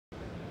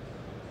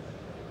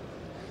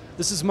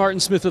This is Martin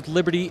Smith with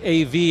Liberty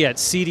AV at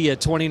CEDIA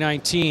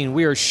 2019.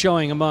 We are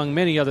showing, among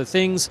many other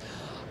things,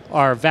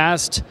 our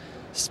vast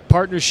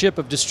partnership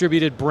of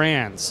distributed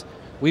brands.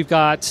 We've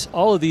got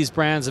all of these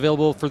brands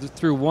available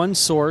through one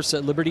source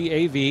at Liberty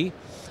AV.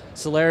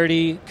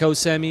 Celerity,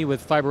 Cosemi with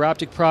fiber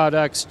optic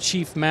products,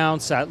 Chief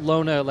Mounts at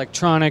Lona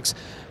Electronics,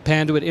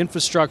 Panduit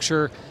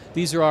Infrastructure.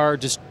 These are our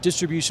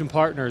distribution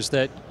partners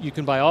that you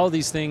can buy all of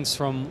these things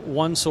from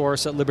one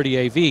source at Liberty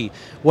AV.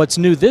 What's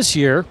new this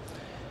year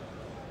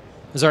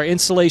is our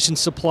installation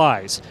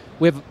supplies.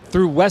 We have,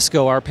 through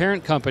Wesco, our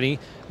parent company,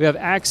 we have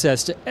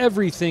access to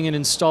everything an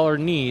installer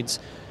needs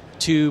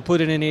to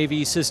put in an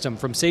AV system,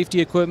 from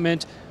safety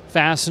equipment,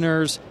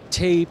 fasteners,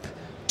 tape,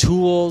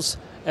 tools,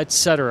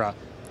 etc.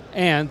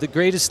 And the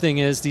greatest thing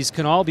is these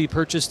can all be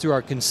purchased through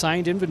our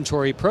consigned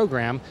inventory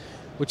program,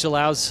 which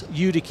allows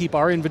you to keep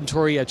our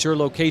inventory at your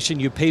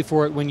location. You pay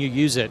for it when you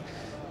use it.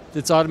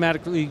 It's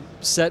automatically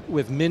set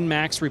with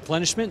min-max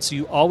replenishment, so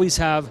you always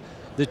have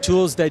the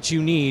tools that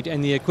you need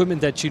and the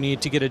equipment that you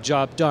need to get a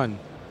job done.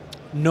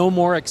 No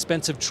more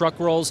expensive truck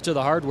rolls to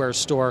the hardware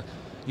store.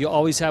 You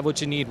always have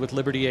what you need with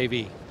Liberty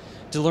AV.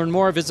 To learn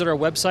more, visit our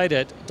website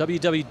at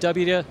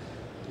www.libav.com.